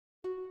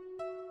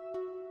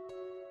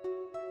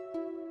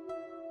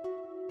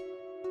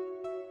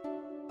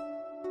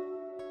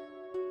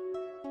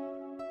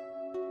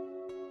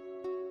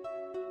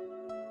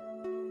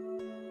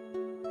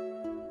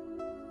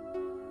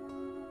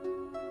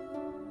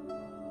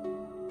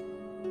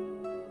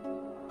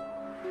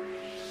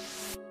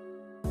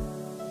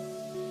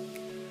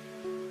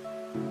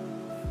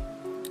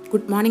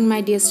Good morning, my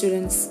dear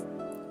students.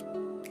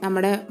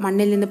 നമ്മുടെ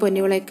മണ്ണിൽ നിന്ന് പൊന്നു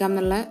വിളയിക്കാം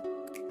എന്നുള്ള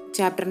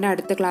ചാപ്റ്ററിൻ്റെ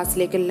അടുത്ത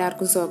ക്ലാസ്സിലേക്ക്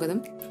എല്ലാവർക്കും സ്വാഗതം.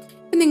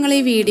 ഇപ്പം നിങ്ങൾ ഈ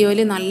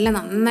വീഡിയോയിൽ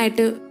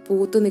നന്നായിട്ട്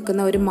പൂത്തു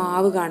നിൽക്കുന്ന ഒരു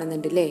മാവ്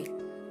കാണുന്നുണ്ട് അല്ലേ?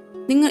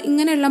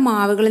 ഇങ്ങനെയുള്ള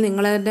മാവുകൾ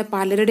നിങ്ങളുടെ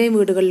പലരുടെയും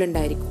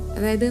വീടുകളിലുണ്ടായിരിക്കും.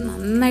 അതായത്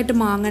നന്നായിട്ട്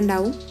മാങ്ങ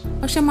ഉണ്ടാവും,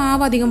 പക്ഷെ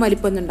മാവ് അധികം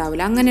വലിപ്പമൊന്നും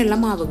ഉണ്ടാവില്ല. അങ്ങനെയുള്ള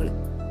മാവുകൾ,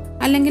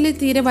 അല്ലെങ്കിൽ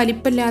തീരെ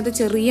വലിപ്പമില്ലാതെ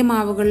ചെറിയ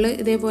മാവുകളിൽ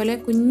ഇതേപോലെ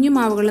കുഞ്ഞു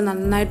മാവുകളിൽ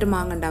നന്നായിട്ട്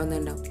മാങ്ങ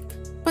ഉണ്ടാവുന്നുണ്ടാവും.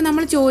 അപ്പോൾ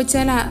നമ്മൾ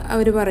ചോദിച്ചാൽ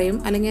അവർ പറയും,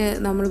 അല്ലെങ്കിൽ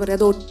നമ്മൾ പറയും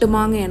അത്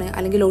ഒട്ടുമാങ്ങയാണ്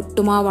അല്ലെങ്കിൽ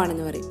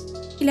ഒട്ടുമാവാണെന്ന് പറയും.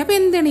 ഇല്ല, അപ്പോൾ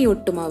എന്താണ് ഈ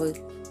ഒട്ടുമാവ്?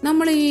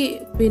 നമ്മൾ ഈ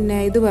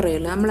ഇത്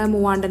പറയുമല്ലോ, നമ്മളെ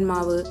മൂവാണ്ടൻ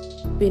മാവ്,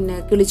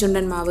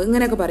 കിളിച്ചുണ്ടൻ മാവ്,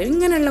 ഇങ്ങനെയൊക്കെ പറയും.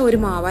 ഇങ്ങനെയുള്ള ഒരു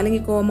മാവ്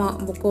അല്ലെങ്കിൽ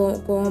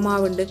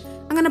കോമാവുണ്ട്,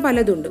 അങ്ങനെ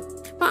പലതുണ്ട്.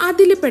 അപ്പോൾ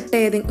അതിൽ പെട്ട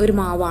ഒരു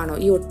മാവാണോ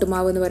ഈ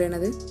ഒട്ടുമാവ് എന്ന്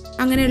പറയുന്നത്?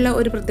 അങ്ങനെയുള്ള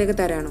ഒരു പ്രത്യേക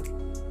തരമാണോ?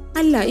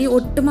 അല്ല, ഈ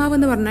ഒട്ടുമാവ്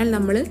എന്ന് പറഞ്ഞാൽ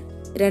നമ്മൾ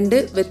രണ്ട്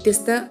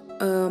വ്യത്യസ്ത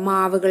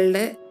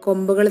മാവുകളുടെ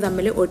കൊമ്പുകൾ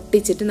തമ്മിൽ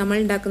ഒട്ടിച്ചിട്ട് നമ്മൾ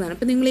ഉണ്ടാക്കുന്നതാണ്.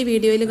 ഇപ്പം നിങ്ങൾ ഈ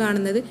വീഡിയോയിൽ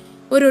കാണുന്നത്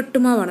ഒരു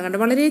ഒട്ടുമാവാണ്. കണ്ടോ,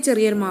 വളരെ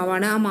ചെറിയൊരു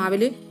മാവാണ്. ആ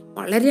മാവിൽ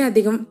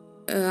വളരെയധികം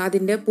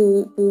അതിൻ്റെ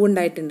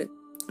പൂവുണ്ടായിട്ടുണ്ട്,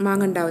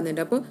 മാങ്ങ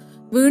ഉണ്ടാവുന്നുണ്ട്. അപ്പോൾ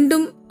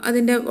വീണ്ടും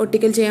അതിൻ്റെ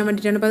ഒട്ടിക്കൽ ചെയ്യാൻ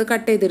വേണ്ടിയിട്ടാണ് ഇപ്പോൾ അത്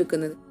കട്ട്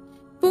ചെയ്തെടുക്കുന്നത്.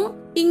 അപ്പോൾ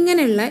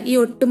ഇങ്ങനെയുള്ള ഈ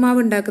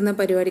ഒട്ടുമാവ് ഉണ്ടാക്കുന്ന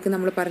പരിപാടിക്ക്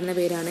നമ്മൾ പറയുന്ന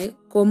പേരാണ്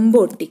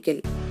കൊമ്പൊട്ടിക്കൽ.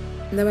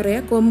 എന്താ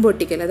പറയുക?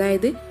 കൊമ്പൊട്ടിക്കൽ.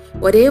 അതായത്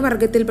ഒരേ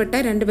വർഗത്തിൽപ്പെട്ട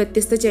രണ്ട്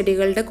വ്യത്യസ്ത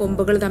ചെടികളുടെ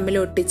കൊമ്പുകൾ തമ്മിൽ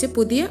ഒട്ടിച്ച്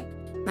പുതിയ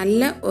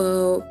നല്ല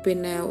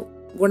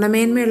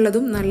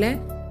ഗുണമേന്മയുള്ളതും നല്ല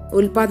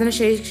ഉൽപാദന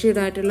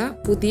ശേഷിയുമായിട്ടുള്ള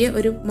പുതിയ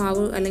ഒരു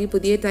മാവ് അല്ലെങ്കിൽ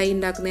പുതിയ തൈ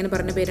ഉണ്ടാക്കുന്നതിന്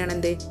പറഞ്ഞ പേരാണ്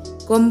എന്ത്?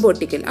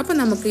 കൊമ്പൊട്ടിക്കൽ. അപ്പം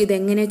നമുക്ക്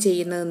ഇതെങ്ങനെയാണ്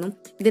ചെയ്യുന്നതെന്നും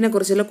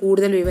ഇതിനെക്കുറിച്ചുള്ള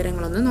കൂടുതൽ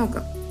വിവരങ്ങളൊന്നും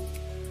നോക്കാം.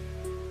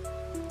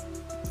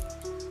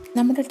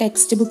 നമ്മുടെ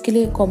ടെക്സ്റ്റ് ബുക്കിൽ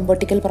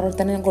കൊമ്പൊട്ടിക്കൽ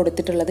പ്രവർത്തനം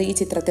കൊടുത്തിട്ടുള്ളത് ഈ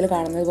ചിത്രത്തിൽ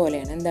കാണുന്നത്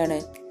പോലെയാണ്. എന്താണ്?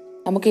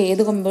 നമുക്ക്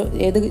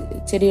ഏത്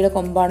ചെടിയുടെ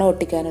കൊമ്പാണോ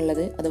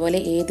ഒട്ടിക്കാനുള്ളത്, അതുപോലെ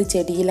ഏത്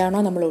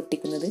ചെടിയിലാണോ നമ്മൾ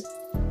ഒട്ടിക്കുന്നത്,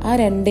 ആ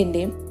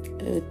രണ്ടിൻ്റെയും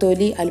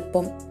തൊലി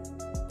അല്പം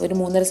ഒരു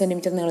 3.5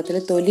 സെൻറ്റിമീറ്റർ നീളത്തിൽ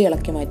തൊലി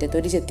ഇളക്കി മാറ്റുക,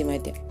 തൊലി ചെത്തി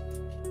മാറ്റുക.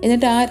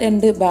 എന്നിട്ട് ആ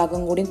രണ്ട്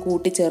ഭാഗം കൂടി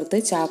കൂട്ടിച്ചേർത്ത്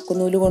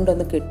ചാക്കുനൂല്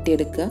കൊണ്ടൊന്ന്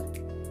കെട്ടിയെടുക്കുക.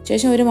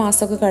 ശേഷം ഒരു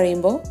മാസമൊക്കെ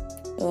കഴിയുമ്പോൾ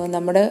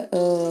നമ്മുടെ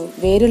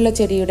വേരുള്ള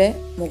ചെടിയുടെ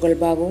മുകൾ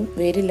ഭാഗവും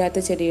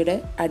വേരില്ലാത്ത ചെടിയുടെ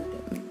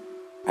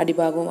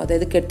അടിഭാഗവും,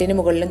 അതായത് കെട്ടിന്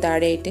മുകളിലും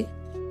താഴെയായിട്ട്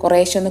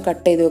കുറേശ്ശെ ഒന്ന്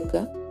കട്ട് ചെയ്ത്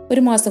വെക്കുക.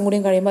 ഒരു മാസം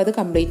കൂടിയും കഴിയുമ്പോൾ അത്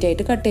കംപ്ലീറ്റ്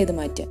ആയിട്ട് കട്ട് ചെയ്ത്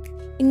മാറ്റുക.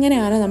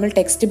 ഇങ്ങനെയാണ് നമ്മൾ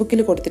ടെക്സ്റ്റ്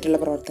ബുക്കിൽ കൊടുത്തിട്ടുള്ള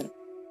പ്രവർത്തനം.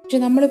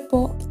 പക്ഷെ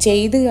നമ്മളിപ്പോൾ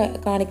ചെയ്ത്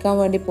കാണിക്കാൻ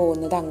വേണ്ടി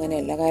പോകുന്നത്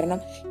അങ്ങനെയല്ല. കാരണം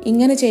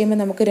ഇങ്ങനെ ചെയ്യുമ്പോൾ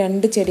നമുക്ക്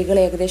രണ്ട് ചെടികൾ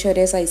ഏകദേശം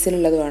ഒരേ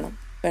സൈസിലുള്ളത്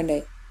വേണ്ടേ?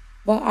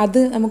 അപ്പോൾ അത്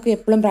നമുക്ക്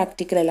എപ്പോഴും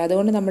പ്രാക്ടിക്കലല്ല.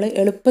 അതുകൊണ്ട് നമ്മൾ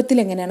എളുപ്പത്തിൽ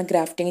എങ്ങനെയാണ്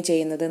ഗ്രാഫ്റ്റിംഗ്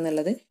ചെയ്യുന്നത്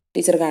എന്നുള്ളത്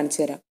ടീച്ചർ കാണിച്ചു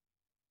തരാം.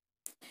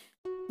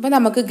 അപ്പോൾ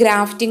നമുക്ക്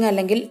ഗ്രാഫ്റ്റിംഗ്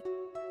അല്ലെങ്കിൽ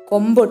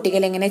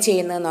കൊമ്പൊട്ടിക്കൽ എങ്ങനെ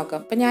ചെയ്യുന്നത്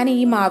നോക്കാം. അപ്പം ഞാൻ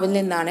ഈ മാവിൽ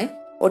നിന്നാണ്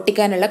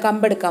ഒട്ടിക്കാനുള്ള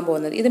കമ്പെടുക്കാൻ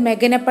പോകുന്നത്. ഇത്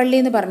മെഗനപ്പള്ളി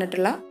എന്ന്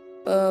പറഞ്ഞിട്ടുള്ള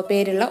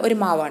പേരുള്ള ഒരു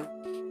മാവാണ്.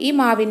 ഈ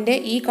മാവിൻ്റെ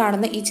ഈ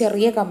കാണുന്ന ഈ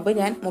ചെറിയ കമ്പ്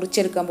ഞാൻ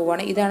മുറിച്ചെടുക്കാൻ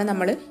പോവുകയാണ്. ഇതാണ്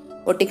നമ്മൾ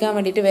ഒട്ടിക്കാൻ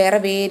വേണ്ടിയിട്ട് വേറെ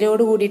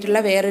വേരോട് കൂടിയിട്ടുള്ള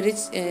വേറൊരു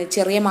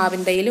ചെറിയ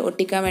മാവിൻ തൈയിൽ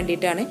ഒട്ടിക്കാൻ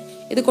വേണ്ടിയിട്ടാണ്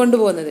ഇത്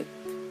കൊണ്ടുപോകുന്നത്.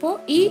 അപ്പോൾ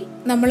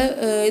നമ്മൾ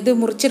ഇത്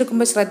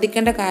മുറിച്ചെടുക്കുമ്പോൾ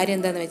ശ്രദ്ധിക്കേണ്ട കാര്യം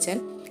എന്താണെന്ന് വെച്ചാൽ,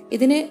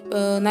 ഇതിന്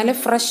നല്ല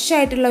ഫ്രഷ്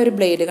ആയിട്ടുള്ള ഒരു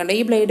ബ്ലേഡ് കണ്ടോ.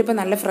 ഈ ബ്ലേഡ് ഇപ്പോൾ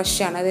നല്ല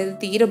ഫ്രഷാണ്, അതായത്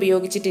തീരെ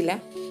ഉപയോഗിച്ചിട്ടില്ല.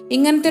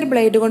 ഇങ്ങനത്തെ ഒരു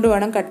ബ്ലേഡ് കൊണ്ട്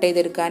വേണം കട്ട്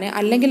ചെയ്തെടുക്കാൻ.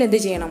 അല്ലെങ്കിൽ എന്ത്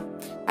ചെയ്യണം?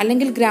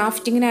 അല്ലെങ്കിൽ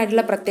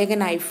ഗ്രാഫ്റ്റിങ്ങിനായിട്ടുള്ള പ്രത്യേക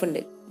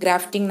നൈഫുണ്ട്,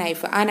 ഗ്രാഫ്റ്റിംഗ്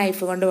നൈഫ്. ആ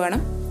നൈഫ് കൊണ്ട്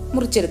വേണം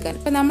മുറിച്ചെടുക്കാൻ.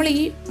 ഇപ്പം നമ്മൾ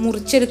ഈ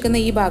മുറിച്ചെടുക്കുന്ന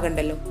ഈ ഭാഗം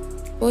ഉണ്ടല്ലോ,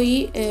 അപ്പോൾ ഈ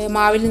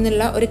മാവിൽ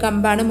നിന്നുള്ള ഒരു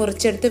കമ്പാണ്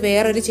മുറിച്ചെടുത്ത്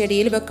വേറൊരു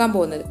ചെടിയിൽ വെക്കാൻ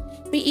പോകുന്നത്.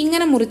 അപ്പോൾ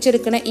ഇങ്ങനെ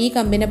മുറിച്ചെടുക്കുന്ന ഈ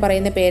കമ്പിനെ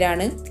പറയുന്ന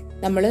പേരാണ്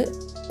നമ്മൾ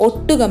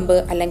ഒട്ടുകമ്പ്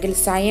അല്ലെങ്കിൽ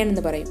സയൺ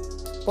എന്ന് പറയും.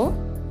 അപ്പോൾ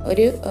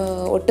ഒരു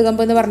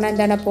ഒട്ടുകമ്പ് എന്ന് പറഞ്ഞാൽ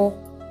എന്താണ്? അപ്പോൾ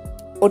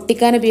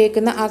ഒട്ടിക്കാൻ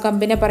ഉപയോഗിക്കുന്ന ആ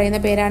കമ്പിനെ പറയുന്ന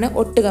പേരാണ്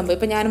ഒട്ടുകമ്പ്.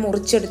 ഇപ്പം ഞാൻ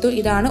മുറിച്ചെടുത്തു,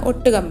 ഇതാണ്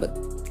ഒട്ടുകമ്പ്.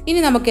 ഇനി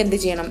നമുക്ക് എന്ത്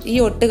ചെയ്യണം? ഈ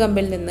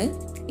ഒട്ടുകമ്പിൽ നിന്ന്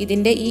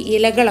ഇതിൻ്റെ ഈ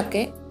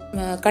ഇലകളൊക്കെ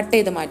കട്ട്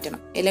ചെയ്ത് മാറ്റണം.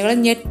 ഇലകൾ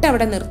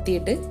അവിടെ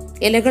നിർത്തിയിട്ട്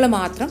ഇലകൾ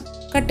മാത്രം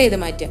കട്ട് ചെയ്ത്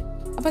മാറ്റുക.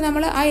 അപ്പോൾ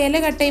നമ്മൾ ആ ഇല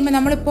കട്ട് ചെയ്യുമ്പോൾ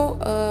നമ്മളിപ്പോൾ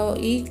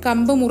ഈ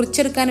കമ്പ്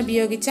മുറിച്ചെടുക്കാൻ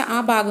ഉപയോഗിച്ച ആ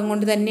ഭാഗം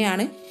കൊണ്ട്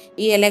തന്നെയാണ്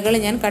ഈ ഇലകൾ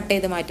ഞാൻ കട്ട്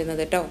ചെയ്ത്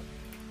മാറ്റുന്നത് കേട്ടോ.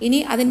 ഇനി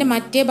അതിൻ്റെ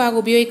മറ്റേ ഭാഗം,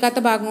 ഉപയോഗിക്കാത്ത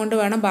ഭാഗം കൊണ്ട്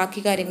വേണം ബാക്കി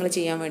കാര്യങ്ങൾ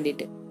ചെയ്യാൻ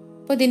വേണ്ടിയിട്ട്.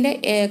 അപ്പോൾ ഇതിൻ്റെ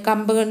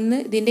കമ്പുകളിൽ നിന്ന്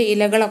ഇതിൻ്റെ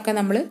ഇലകളൊക്കെ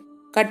നമ്മൾ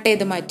കട്ട്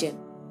ചെയ്ത് മാറ്റുക.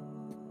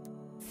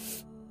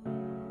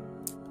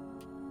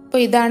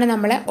 അപ്പോൾ ഇതാണ്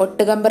നമ്മളെ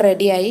ഒട്ടുകമ്പ്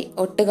റെഡിയായി.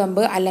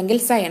 ഒട്ടുകമ്പ് അല്ലെങ്കിൽ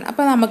സയൺ.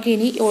 അപ്പോൾ നമുക്ക്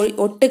ഇനി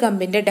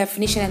ഒട്ടുകമ്പിൻ്റെ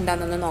ഡെഫിനിഷൻ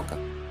എന്താണെന്നൊന്ന് നോക്കാം.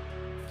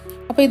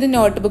 അപ്പോൾ ഇത്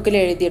നോട്ട്ബുക്കിൽ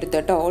എഴുതിയെടുത്തു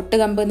കേട്ടോ.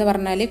 ഒട്ടുകമ്പ് എന്ന്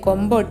പറഞ്ഞാൽ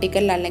കൊമ്പ്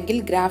ഒട്ടിക്കൽ അല്ലെങ്കിൽ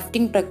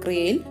ഗ്രാഫ്റ്റിംഗ്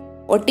പ്രക്രിയയിൽ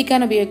ഒട്ടിക്കാൻ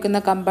ഉപയോഗിക്കുന്ന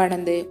കമ്പാണ്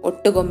എന്ത്?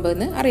 ഒട്ടുകൊമ്പ്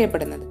എന്ന്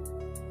അറിയപ്പെടുന്നത്.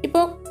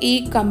 ഇപ്പോൾ ഈ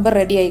കമ്പ്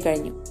റെഡിയായി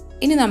കഴിഞ്ഞു.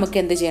 ഇനി നമുക്ക്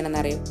എന്ത് ചെയ്യണമെന്ന്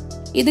അറിയും?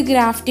 ഇത്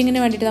ഗ്രാഫ്റ്റിങ്ങിന്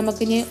വേണ്ടിയിട്ട്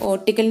നമുക്ക് ഇനി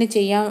ഒട്ടിക്കലിന്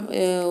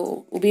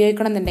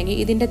ഉപയോഗിക്കണം എന്നുണ്ടെങ്കിൽ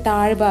ഇതിൻ്റെ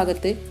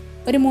താഴ്ഭാഗത്ത്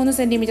ഒരു 3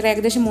 സെൻറ്റിമീറ്റർ,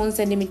 ഏകദേശം 3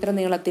 സെൻറ്റിമീറ്റർ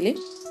നീളത്തിൽ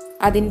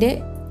അതിൻ്റെ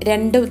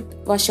രണ്ട്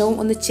വശവും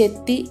ഒന്ന്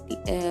ചെത്തി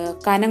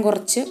കനം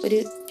കുറച്ച് ഒരു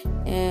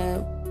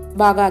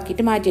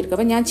ഭാഗമാക്കിയിട്ട് മാറ്റിയെടുക്കുക.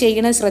 അപ്പം ഞാൻ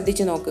ചെയ്യണത്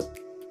ശ്രദ്ധിച്ച് നോക്ക്.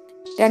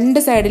 രണ്ട്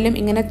സൈഡിലും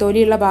ഇങ്ങനെ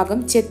തൊലിയുള്ള ഭാഗം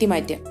ചെത്തി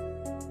മാറ്റുക.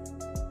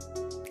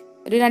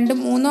 ഒരു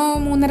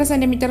 3-3.5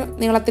 സെൻറ്റിമീറ്റർ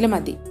നീളത്തിൽ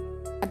മതി.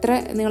 അത്ര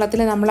നീളത്തിൽ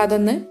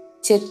നമ്മളതൊന്ന്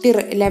ചെത്തി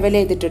ലെവൽ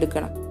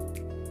ചെയ്തിട്ടെടുക്കണം.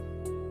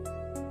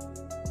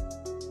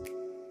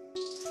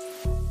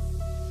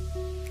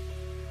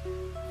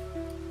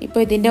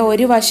 ഇപ്പോൾ ഇതിൻ്റെ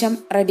ഒരു വശം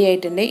റെഡി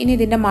ആയിട്ടുണ്ട്. ഇനി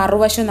ഇതിൻ്റെ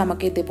മറുവശം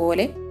നമുക്ക്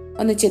ഇതുപോലെ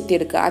ഒന്ന്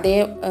ചെത്തിയെടുക്കുക. അതേ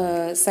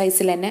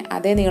സൈസിൽ തന്നെ,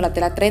 അതേ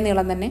നീളത്തിൽ, അത്രയും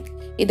നീളം തന്നെ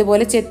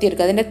ഇതുപോലെ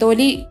ചെത്തിയെടുക്കുക. അതിൻ്റെ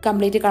തൊലി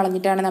കംപ്ലീറ്റ്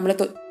കളഞ്ഞിട്ടാണ് നമ്മൾ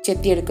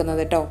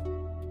ചെത്തിയെടുക്കുന്നത് കേട്ടോ.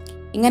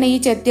 ഇങ്ങനെ ഈ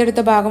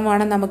ചെത്തിയെടുത്ത ഭാഗം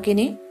വേണം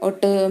നമുക്കിനി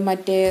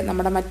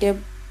നമ്മുടെ മറ്റേ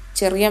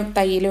ചെറിയ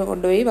തൈയിൽ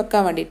കൊണ്ടുപോയി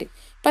വെക്കാൻ വേണ്ടിയിട്ട്.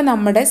 ഇപ്പം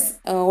നമ്മുടെ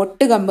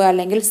ഒട്ടുകമ്പ്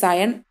അല്ലെങ്കിൽ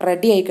സയൺ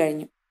റെഡി ആയി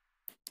കഴിഞ്ഞു.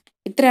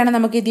 ഇത്രയാണ്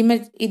നമുക്ക്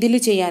ഇതിൽ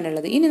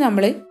ചെയ്യാനുള്ളത്. ഇനി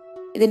നമ്മൾ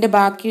ഇതിൻ്റെ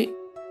ബാക്കി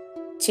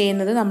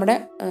ചെയ്യുന്നത് നമ്മുടെ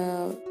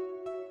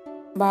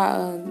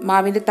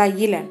മാവിൻ്റെ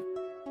തൈയിലാണ്.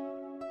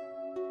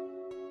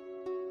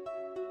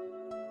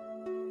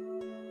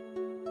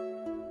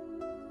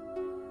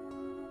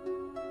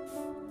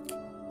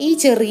 ഈ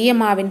ചെറിയ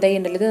മാവിൻ തൈ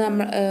ഉണ്ടല്ലോ, ഇത്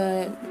നമ്മൾ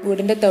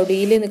വീടിൻ്റെ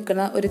തൊടിയിൽ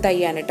നിൽക്കുന്ന ഒരു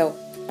തൈയാണ് കേട്ടോ.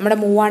 നമ്മുടെ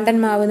മൂവാണ്ടൻ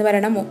മാവ് എന്ന്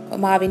പറയുന്ന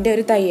മാവിൻ്റെ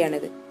ഒരു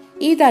തൈയാണിത്.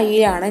 ഈ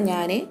തൈയാണ്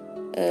ഞാൻ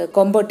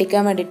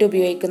കൊമ്പൊട്ടിക്കാൻ വേണ്ടിയിട്ട്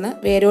ഉപയോഗിക്കുന്ന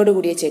വേരോട്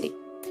കൂടിയ ചെടി.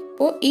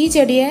 അപ്പോൾ ഈ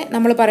ചെടിയെ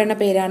നമ്മൾ പറയുന്ന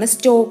പേരാണ്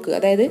സ്റ്റോക്ക്.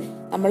 അതായത്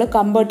നമ്മൾ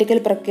കമ്പൊട്ടിക്കൽ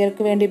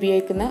പ്രക്രിയക്ക് വേണ്ടി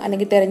ഉപയോഗിക്കുന്ന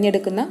അല്ലെങ്കിൽ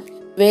തിരഞ്ഞെടുക്കുന്ന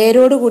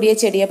വേരോട് കൂടിയ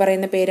ചെടിയെ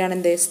പറയുന്ന പേരാണ്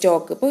എന്ത്?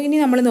 സ്റ്റോക്ക്. അപ്പോൾ ഇനി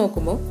നമ്മൾ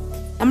നോക്കുമ്പോൾ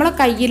നമ്മളെ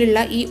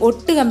കയ്യിലുള്ള ഈ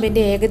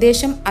ഒട്ടുകമ്പിൻ്റെ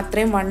ഏകദേശം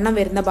അത്രയും വണ്ണം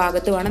വരുന്ന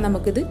ഭാഗത്ത് വേണം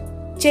നമുക്കിത്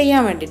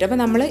ചെയ്യാൻ വേണ്ടിയിട്ട്. അപ്പോൾ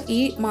നമ്മൾ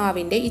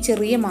ഈ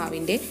ചെറിയ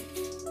മാവിൻ്റെ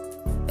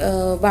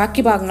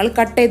ബാക്കി ഭാഗങ്ങൾ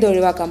കട്ട് ചെയ്ത്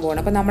ഒഴിവാക്കാൻ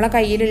പോകണം. അപ്പോൾ നമ്മളെ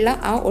കയ്യിലുള്ള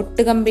ആ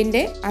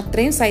ഒട്ടുകമ്പിൻ്റെ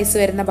അത്രയും സൈസ്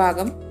വരുന്ന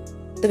ഭാഗം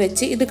ഇത്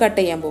വെച്ച് ഇത് കട്ട്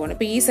ചെയ്യാൻ പോകണം.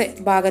 അപ്പോൾ ഈ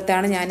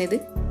ഭാഗത്താണ് ഞാനിത്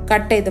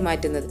കട്ട് ചെയ്ത്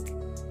മാറ്റുന്നത്.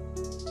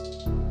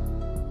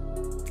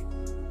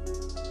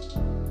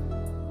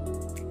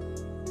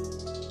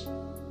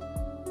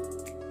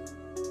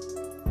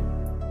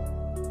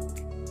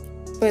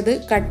 അപ്പോൾ ഇത്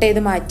കട്ട്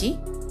ചെയ്ത് മാറ്റി.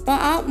 അപ്പോൾ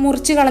ആ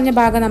മുറിച്ച് കളഞ്ഞ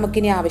ഭാഗം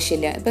നമുക്കിനി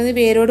ആവശ്യമില്ല. അപ്പോൾ ഇത്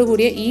വേരോട്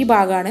കൂടിയ ഈ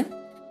ഭാഗമാണ്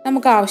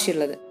നമുക്ക്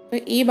ആവശ്യമുള്ളത്. അപ്പോൾ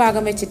ഈ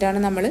ഭാഗം വെച്ചിട്ടാണ്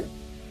നമ്മൾ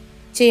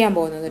ചെയ്യാൻ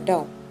പോകുന്നത് കേട്ടോ.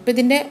 അപ്പോൾ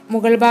ഇതിൻ്റെ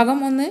മുകൾ ഭാഗം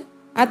ഒന്ന്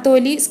ആ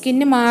തൊലി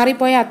സ്കിന്ന്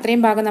മാറിപ്പോയ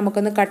അത്രയും ഭാഗം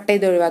നമുക്കൊന്ന് കട്ട്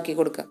ചെയ്ത് ഒഴിവാക്കി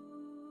കൊടുക്കാം.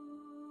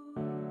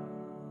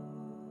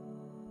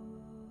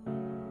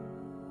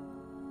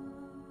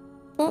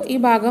 അപ്പോൾ ഈ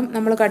ഭാഗം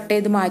നമ്മൾ കട്ട്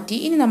ചെയ്ത് മാറ്റി.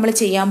 ഇനി നമ്മൾ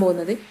ചെയ്യാൻ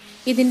പോകുന്നത്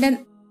ഇതിൻ്റെ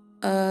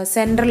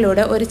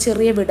സെൻറ്ററിലൂടെ ഒരു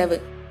ചെറിയ വിടവ്,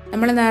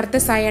 നമ്മൾ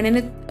നേരത്തെ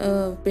സയണിന്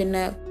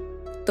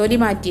തൊലി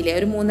മാറ്റിയില്ലേ,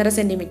 ഒരു 3.5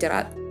 സെൻറ്റിമീറ്റർ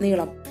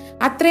നീളം,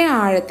 അത്രയും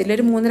ആഴത്തിൽ,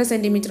 ഒരു 3.5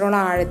 സെൻറ്റിമീറ്ററോളം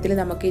ആഴത്തിൽ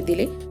നമുക്ക് ഇതിൽ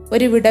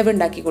ഒരു വിടവ്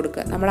ഉണ്ടാക്കി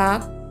കൊടുക്കുക. നമ്മൾ ആ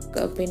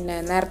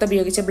നേരത്തെ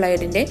ഉപയോഗിച്ച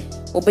ബ്ലേഡിൻ്റെ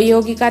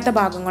ഉപയോഗിക്കാത്ത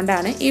ഭാഗം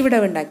കൊണ്ടാണ് ഈ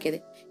വിടവ് ഉണ്ടാക്കിയത്.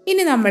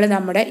 ഇനി നമ്മൾ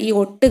നമ്മുടെ ഈ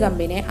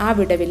ഒട്ടുകമ്പിനെ ആ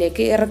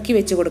വിടവിലേക്ക് ഇറക്കി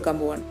വെച്ച് കൊടുക്കാൻ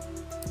പോവാണ്.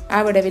 ആ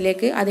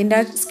വിടവിലേക്ക് അതിൻ്റെ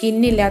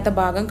സ്കിന്നില്ലാത്ത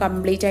ഭാഗം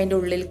കംപ്ലീറ്റ് അതിൻ്റെ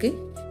ഉള്ളിലേക്ക്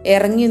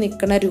ഇറങ്ങി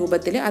നിൽക്കുന്ന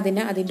രൂപത്തിൽ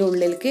അതിൻ്റെ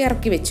ഉള്ളിലേക്ക്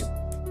ഇറക്കി വെച്ചു.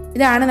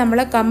 ഇതാണ്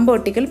നമ്മളെ കമ്പ്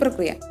ഒട്ടിക്കൽ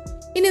പ്രക്രിയ.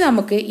 ഇനി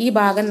നമുക്ക് ഈ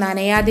ഭാഗം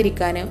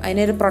നനയാതിരിക്കാനും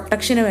അതിനൊരു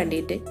പ്രൊട്ടക്ഷന്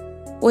വേണ്ടിയിട്ട്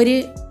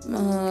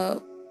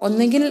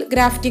ഒന്നുകിൽ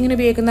ഗ്രാഫ്റ്റിങ്ങിന്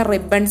ഉപയോഗിക്കുന്ന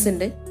റിബൺസ്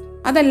ഉണ്ട്,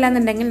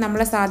 അതല്ലാന്നുണ്ടെങ്കിൽ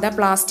നമ്മളെ സാധാ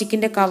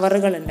പ്ലാസ്റ്റിക്കിൻ്റെ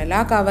കവറുകൾ ഉണ്ടല്ലോ,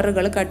 ആ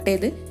കവറുകൾ കട്ട്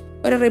ചെയ്ത്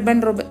ഒരു റിബൺ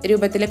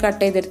രൂപത്തിൽ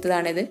കട്ട്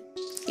ചെയ്തെടുത്തതാണിത്.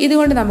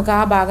 ഇതുകൊണ്ട് നമുക്ക്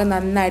ആ ഭാഗം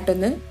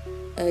നന്നായിട്ടൊന്ന്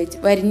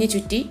വരിഞ്ഞ്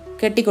ചുറ്റി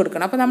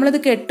കെട്ടിക്കൊടുക്കണം. അപ്പോൾ നമ്മളിത്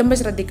കെട്ടുമ്പോൾ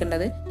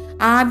ശ്രദ്ധിക്കേണ്ടത്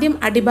ആദ്യം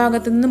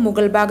അടിഭാഗത്തു നിന്ന്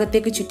മുകൾ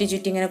ഭാഗത്തേക്ക്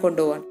ചുറ്റി ഇങ്ങനെ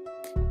കൊണ്ടുപോകണം.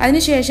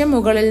 അതിനുശേഷം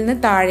മുകളിൽ നിന്ന്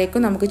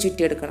താഴേക്കും നമുക്ക്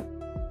ചുറ്റിയെടുക്കണം.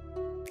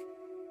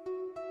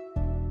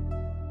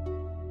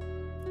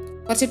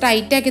 കുറച്ച്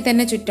ടൈറ്റാക്കി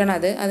തന്നെ ചുറ്റണം.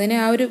 അതിന്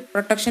ആ ഒരു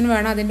പ്രൊട്ടക്ഷൻ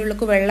വേണം, അതിൻ്റെ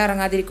ഉള്ളിലേക്ക് വെള്ളം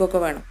ഇറങ്ങാതിരിക്കുകയൊക്കെ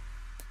വേണം.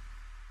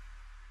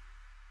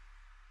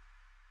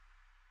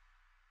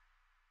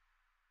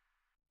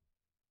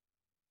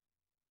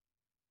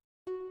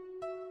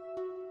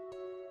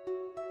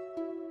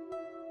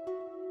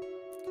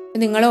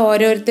 നിങ്ങൾ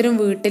ഓരോരുത്തരും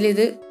വീട്ടിൽ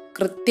ഇത്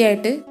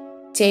കൃത്യമായിട്ട്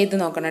ചെയ്ത്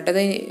നോക്കണം കേട്ടോ.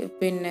 അത്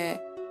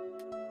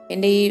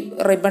എൻ്റെ ഈ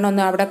റിബൺ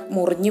ഒന്ന് അവിടെ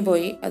മുറിഞ്ഞു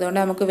പോയി, അതുകൊണ്ട്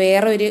നമുക്ക്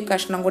വേറെ ഒരു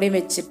കഷ്ണം കൂടി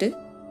വെച്ചിട്ട്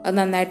അത്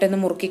നന്നായിട്ടൊന്ന്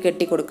മുറുക്കി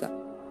കെട്ടി കൊടുക്കുക.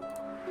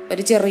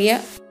 ഒരു ചെറിയ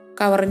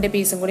കവറിൻ്റെ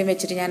പീസും കൂടി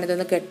വെച്ചിട്ട്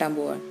ഞാനിതൊന്ന് കെട്ടാൻ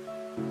പോവാണ്.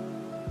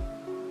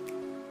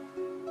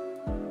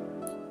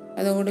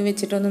 അതും കൂടി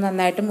വെച്ചിട്ടൊന്ന്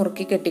നന്നായിട്ട്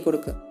മുറുക്കി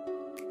കെട്ടിക്കൊടുക്കുക.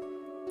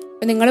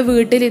 അപ്പം നിങ്ങൾ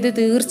വീട്ടിൽ ഇത്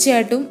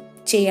തീർച്ചയായിട്ടും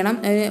ചെയ്യണം.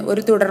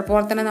 ഒരു തുടർ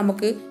പ്രവർത്തനം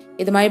നമുക്ക്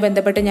ഇതുമായി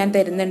ബന്ധപ്പെട്ട് ഞാൻ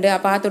തരുന്നുണ്ട്.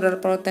 അപ്പോൾ ആ തുടർ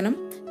പ്രവർത്തനം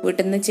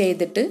വീട്ടിൽ നിന്ന്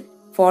ചെയ്തിട്ട്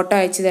ഫോട്ടോ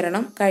അയച്ചു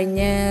തരണം.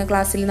 കഴിഞ്ഞ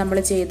ക്ലാസ്സിൽ നമ്മൾ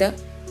ചെയ്ത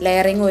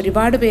ലെയറിങ്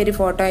ഒരുപാട് പേര്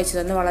ഫോട്ടോ അയച്ചു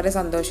തന്നു, വളരെ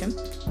സന്തോഷം.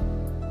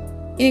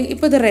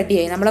 ഇപ്പോൾ ഇത്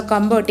റെഡിയായി, നമ്മളെ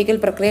കമ്പ് ഒട്ടിക്കൽ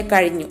പ്രക്രിയ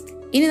കഴിഞ്ഞു.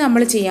 ഇനി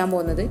നമ്മൾ ചെയ്യാൻ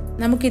പോകുന്നത്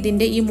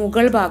നമുക്കിതിൻ്റെ ഈ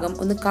മുകൾ ഭാഗം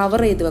ഒന്ന്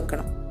കവർ ചെയ്ത്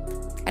വെക്കണം,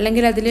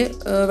 അല്ലെങ്കിൽ അതിൽ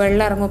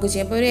വെള്ളം ഇറങ്ങുകയൊക്കെ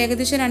ചെയ്യും. അപ്പോൾ ഒരു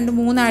ഏകദേശം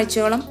 2-3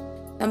 ആഴ്ചയോളം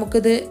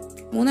നമുക്കിത്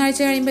 3 ആഴ്ച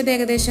കഴിയുമ്പോൾ ഇത്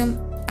ഏകദേശം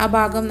ആ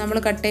ഭാഗം നമ്മൾ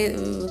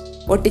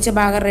ഒട്ടിച്ച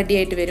ഭാഗം റെഡി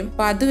ആയിട്ട് വരും.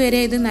 അപ്പോൾ അതുവരെ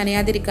ഇത്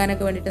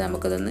നനയാതിരിക്കാനൊക്കെ വേണ്ടിയിട്ട്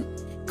നമുക്കിതൊന്ന്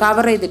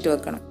കവർ ചെയ്തിട്ട്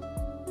വെക്കണം.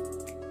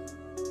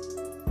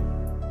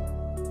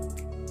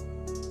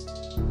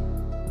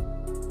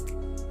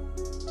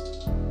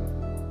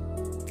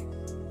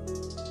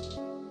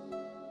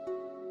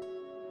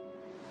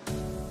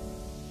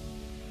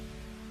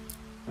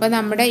 അപ്പോൾ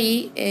നമ്മുടെ ഈ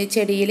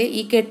ചെടിയിൽ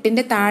ഈ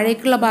കെട്ടിൻ്റെ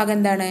താഴേക്കുള്ള ഭാഗം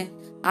എന്താണ്?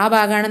 ആ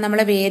ഭാഗമാണ്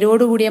നമ്മളെ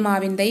വേരോട് കൂടിയ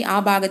മാവിൻ തൈ. ആ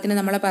ഭാഗത്തിന്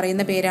നമ്മൾ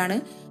പറയുന്ന പേരാണ്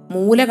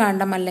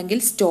മൂലകാണ്ഡം അല്ലെങ്കിൽ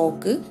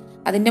സ്റ്റോക്ക്.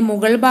 അതിൻ്റെ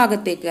മുകൾ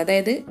ഭാഗത്തേക്ക്,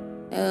 അതായത്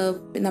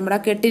നമ്മുടെ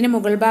കെട്ടിന്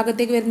മുകൾ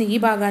ഭാഗത്തേക്ക് വരുന്ന ഈ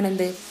ഭാഗമാണ്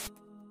എന്ത്?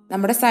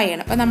 നമ്മുടെ സയൺ.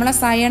 അപ്പം നമ്മളെ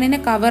സയണിനെ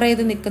കവർ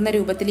ചെയ്ത് നിൽക്കുന്ന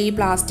രൂപത്തിൽ ഈ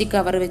പ്ലാസ്റ്റിക്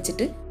കവർ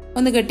വെച്ചിട്ട്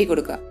ഒന്ന് കെട്ടി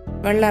കൊടുക്കുക,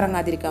 വെള്ളം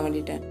ഇറങ്ങാതിരിക്കാൻ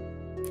വേണ്ടിയിട്ടാണ്.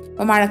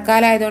 അപ്പോൾ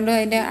മഴക്കാലമായതുകൊണ്ട്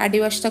അതിൻ്റെ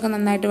അടിവശത്തൊക്കെ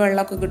നന്നായിട്ട്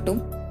വെള്ളമൊക്കെ കിട്ടും,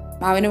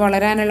 മാവിന്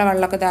വളരാനുള്ള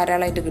വെള്ളമൊക്കെ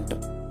ധാരാളമായിട്ട് കിട്ടും.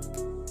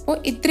 അപ്പോൾ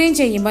ഇത്രയും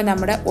ചെയ്യുമ്പോൾ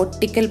നമ്മുടെ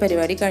ഒട്ടിക്കൽ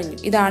പരിപാടി കഴിഞ്ഞു.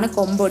 ഇതാണ്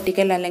കൊമ്പ്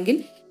ഒട്ടിക്കൽ അല്ലെങ്കിൽ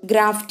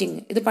ഗ്രാഫ്റ്റിംഗ്.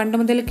 ഇത് പണ്ട്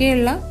മുതൽക്കേ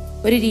ഉള്ള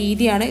ഒരു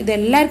രീതിയാണ്. ഇത്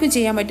എല്ലാവർക്കും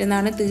ചെയ്യാൻ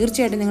പറ്റുന്നതാണ്.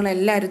 തീർച്ചയായിട്ടും നിങ്ങൾ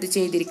എല്ലാവരും ഇത്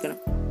ചെയ്തിരിക്കണം.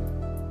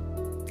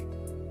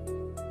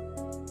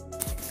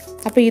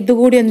 അപ്പോൾ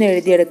ഇതുകൂടി ഒന്ന്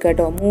എഴുതിയെടുക്കുക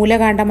കേട്ടോ.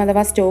 മൂലകാണ്ഡം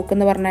അഥവാ സ്റ്റോക്ക്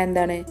എന്ന് പറഞ്ഞാൽ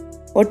എന്താണ്?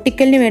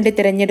 ഒട്ടിക്കലിന് വേണ്ടി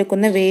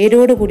തിരഞ്ഞെടുക്കുന്ന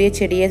വേരോട് കൂടിയ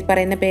ചെടിയെ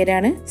പറയുന്ന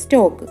പേരാണ്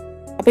സ്റ്റോക്ക്.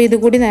 അപ്പോൾ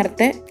ഇതുകൂടി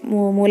നേരത്തെ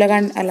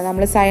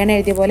നമ്മൾ സയൺ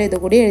എഴുതിയ പോലെ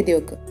ഇതുകൂടി എഴുതി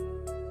വെക്കുക.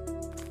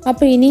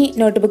 അപ്പോൾ ഇനി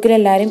നോട്ട്ബുക്കിൽ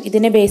എല്ലാവരും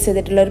ഇതിനെ ബേസ്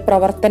ചെയ്തിട്ടുള്ള ഒരു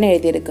പ്രവർത്തനം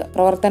എഴുതിയെടുക്കുക.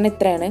 പ്രവർത്തനം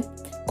ഇത്രയാണ്: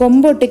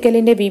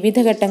 കൊമ്പൊട്ടിക്കലിൻ്റെ വിവിധ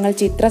ഘട്ടങ്ങൾ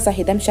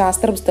ചിത്രസഹിതം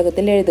ശാസ്ത്ര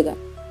പുസ്തകത്തിൽ എഴുതുക.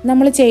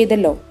 നമ്മൾ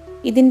ചെയ്തല്ലോ,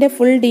 ഇതിൻ്റെ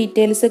ഫുൾ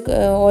ഡീറ്റെയിൽസ്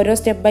ഓരോ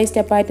സ്റ്റെപ്പ് ബൈ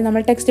സ്റ്റെപ്പായിട്ട്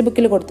നമ്മൾ ടെക്സ്റ്റ്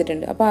ബുക്കിൽ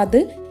കൊടുത്തിട്ടുണ്ട്. അപ്പോൾ അത്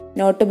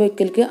നോട്ട്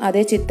ബുക്കിലേക്ക്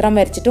അതേ ചിത്രം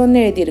വരച്ചിട്ട് ഒന്ന്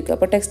എഴുതിയെടുക്കുക.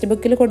 അപ്പോൾ ടെക്സ്റ്റ്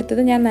ബുക്കിൽ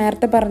കൊടുത്തത് ഞാൻ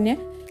നേരത്തെ പറഞ്ഞ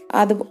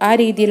ആ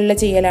രീതിയിലുള്ള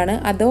ചെയ്യലാണ്.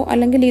 അതോ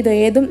അല്ലെങ്കിൽ ഇതോ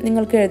ഏതും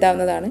നിങ്ങൾക്ക്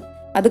എഴുതാവുന്നതാണ്.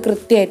 അത്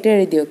കൃത്യമായിട്ട്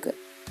എഴുതി വെക്കുക.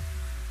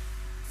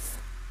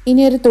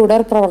 ഇനി ഒരു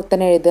തുടർ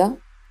പ്രവർത്തനം എഴുതുക.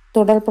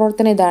 തുടർ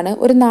പ്രവർത്തനം ഇതാണ്: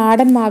 ഒരു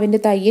നാടൻ മാവിൻ്റെ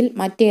തൈയിൽ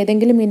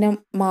മറ്റേതെങ്കിലും ഇനം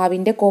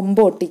മാവിൻ്റെ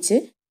കൊമ്പ് ഒട്ടിച്ച്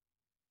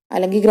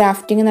അല്ലെങ്കിൽ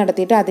ഗ്രാഫ്റ്റിംഗ്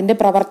നടത്തിയിട്ട് അതിൻ്റെ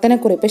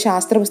പ്രവർത്തനക്കുറിപ്പ്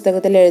ശാസ്ത്ര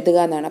പുസ്തകത്തിൽ എഴുതുക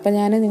എന്നാണ്. അപ്പോൾ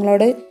ഞാൻ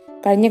നിങ്ങളോട്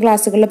കഴിഞ്ഞ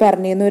ക്ലാസ്സുകളിൽ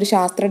പറഞ്ഞിരുന്നു ഒരു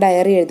ശാസ്ത്ര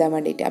ഡയറി എഴുതാൻ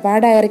വേണ്ടിയിട്ട്. അപ്പോൾ ആ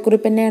ഡയറി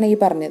കുറിപ്പ് തന്നെയാണ് ഈ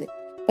പറഞ്ഞത്.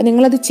 അപ്പോൾ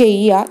നിങ്ങളത്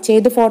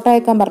ചെയ്ത് ഫോട്ടോ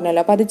അയക്കാൻ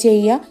പറഞ്ഞല്ലോ. അപ്പോൾ അത്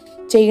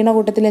ചെയ്യണ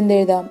കൂട്ടത്തിൽ എന്ത്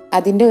എഴുതാം?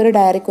 അതിൻ്റെ ഒരു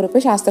ഡയറി കുറിപ്പ്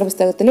ശാസ്ത്ര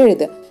പുസ്തകത്തിൽ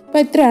എഴുതുക. അപ്പോൾ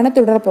ഇത്രയാണ്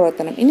തുടർ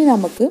പ്രവർത്തനം. ഇനി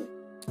നമുക്ക്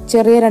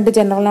ചെറിയ 2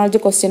 ജനറൽ നോളജ്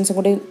ക്വസ്റ്റ്യൻസും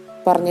കൂടി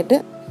പറഞ്ഞിട്ട്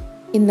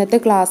ഇന്നത്തെ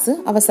ക്ലാസ്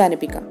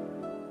അവസാനിപ്പിക്കാം.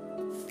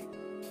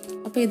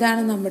 അപ്പോൾ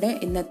ഇതാണ് നമ്മുടെ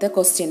ഇന്നത്തെ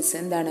ക്വസ്റ്റ്യൻസ്.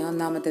 എന്താണ്?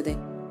 ഒന്നാമത്തേത്,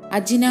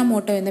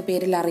 അജിനാമോട്ടോ എന്ന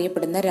പേരിൽ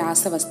അറിയപ്പെടുന്ന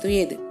രാസവസ്തു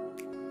ഏത്?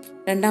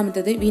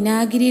 രണ്ടാമത്തേത്,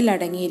 വിനാഗിരിയിൽ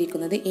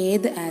അടങ്ങിയിരിക്കുന്നത്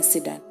ഏത്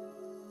ആസിഡാണ്?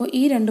 അപ്പോൾ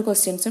ഈ 2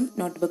 ക്വസ്റ്റ്യൻസും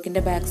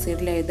നോട്ട്ബുക്കിൻ്റെ ബാക്ക്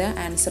സൈഡിൽ എഴുതുക,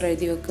 ആൻസർ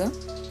എഴുതി വെക്കുക.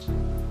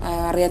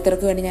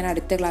 അറിയാത്തവർക്ക് വേണ്ടി ഞാൻ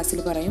അടുത്ത ക്ലാസ്സിൽ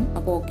പറയും.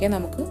 അപ്പോൾ ഓക്കെ,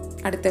 നമുക്ക്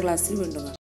അടുത്ത ക്ലാസ്സിൽ വീണ്ടും കാണാം.